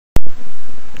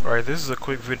Alright, this is a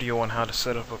quick video on how to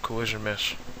set up a collision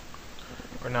mesh.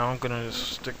 Right now I'm gonna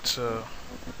stick to,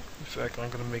 in fact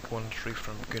I'm gonna make one straight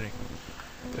from the beginning.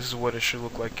 This is what it should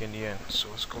look like in the end. So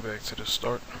let's go back to the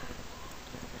start.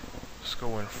 Let's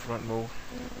go in front mode.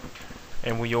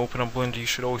 And when you open up Blender, you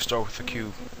should always start with the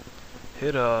cube.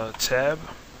 Hit go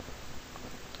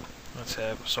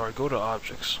to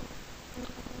objects.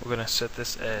 We're gonna set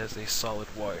this as a solid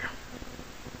wire.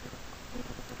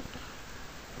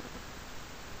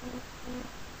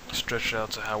 Stretch it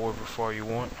out to however far you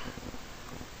want.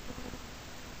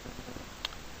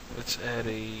 Let's add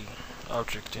a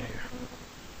object in here.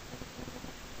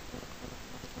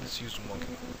 Let's use a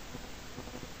monkey.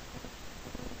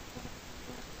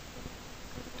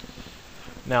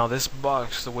 Now this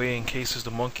box, the way it encases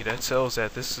the monkey, that tells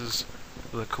that this is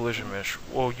the collision mesh.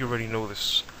 Well, you already know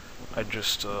this. I'm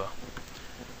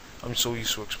so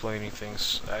used to explaining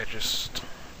things, I just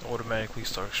automatically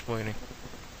start explaining.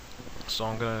 So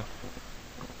I'm gonna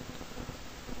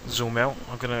zoom out.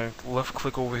 I'm gonna left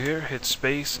click over here, hit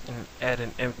space, and add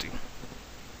an empty.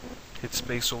 Hit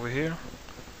space over here,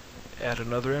 add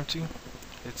another empty.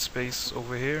 Hit space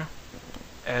over here,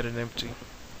 add an empty.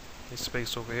 Hit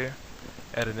space over here,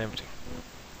 add an empty.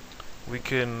 We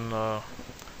can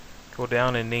go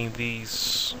down and name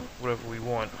these whatever we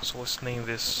want. So let's name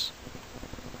this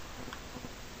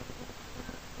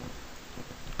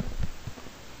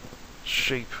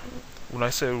shape. When I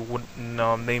said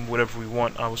name whatever we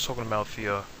want, I was talking about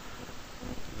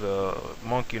the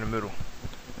monkey in the middle.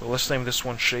 But let's name this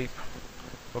one shape.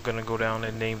 We're gonna go down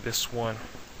and name this one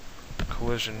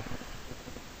collision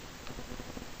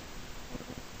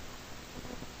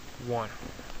 1.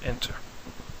 Enter.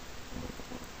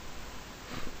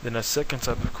 Then a second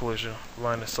type of collision,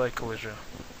 line of sight collision.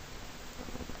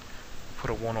 Put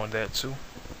a 1 on that too.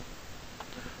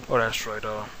 Oh, that's right.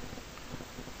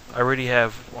 I already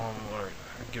have, alright,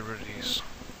 get rid of these.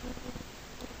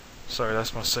 Sorry,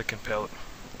 that's my second palette.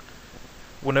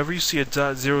 Whenever you see a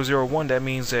 .001, that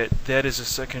means that is a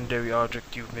secondary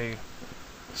object you've made.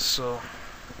 So,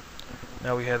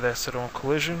 now we have that set on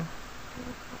collision.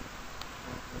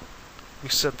 We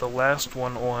set the last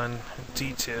one on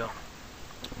detail.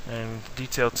 And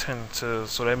detail 10 so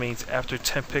that means after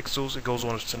 10 pixels, it goes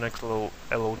on to the next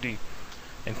LOD.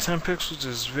 And 10 pixels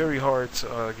is very hard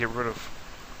to get rid of.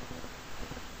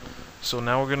 So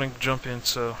now we're gonna jump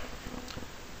into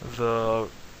I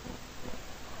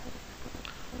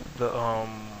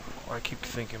keep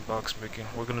thinking box making.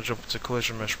 We're gonna jump into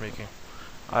collision mesh making.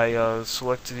 I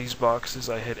selected these boxes.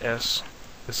 I hit S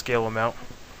to scale them out.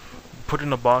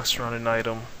 Putting a box around an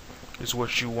item is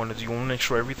what you want to do. You want to make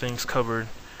sure everything's covered.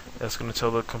 That's gonna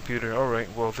tell the computer,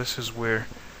 alright, well, this is where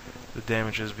the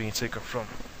damage is being taken from.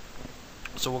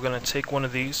 So we're gonna take one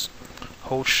of these,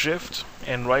 hold shift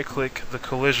and right click the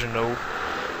collision node,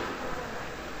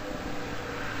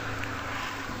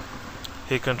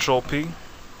 hit Control P,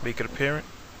 make it apparent.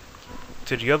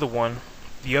 To the other one,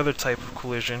 the other type of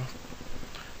collision,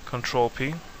 Control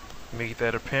P, make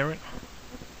that apparent.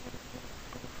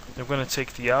 Then we're gonna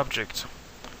take the object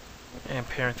and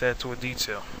parent that to a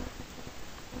detail.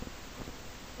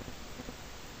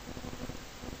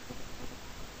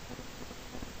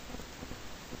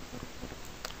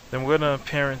 Then we're going to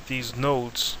parent these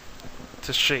nodes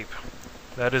to shape.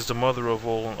 That is the mother of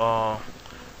all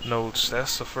nodes.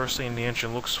 That's the first thing the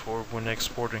engine looks for when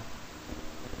exporting.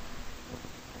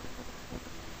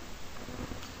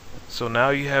 So now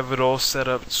you have it all set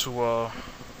up to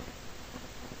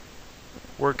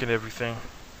work and everything.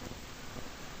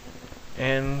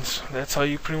 And that's how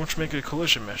you pretty much make a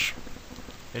collision mesh.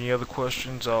 Any other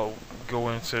questions, I'll go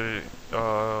into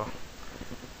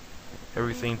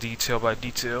everything detail by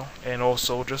detail. And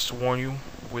also, just to warn you,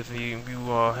 with you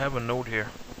have a node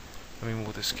here. Let me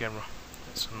move this camera.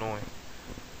 It's annoying.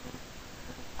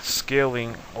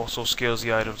 Scaling also scales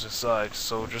the items inside,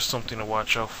 so just something to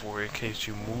watch out for in case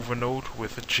you move a node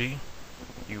with a G,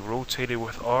 you rotate it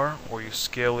with R, or you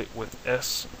scale it with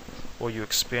S, or you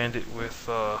expand it with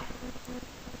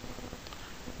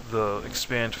the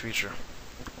expand feature.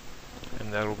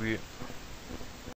 And that'll be it.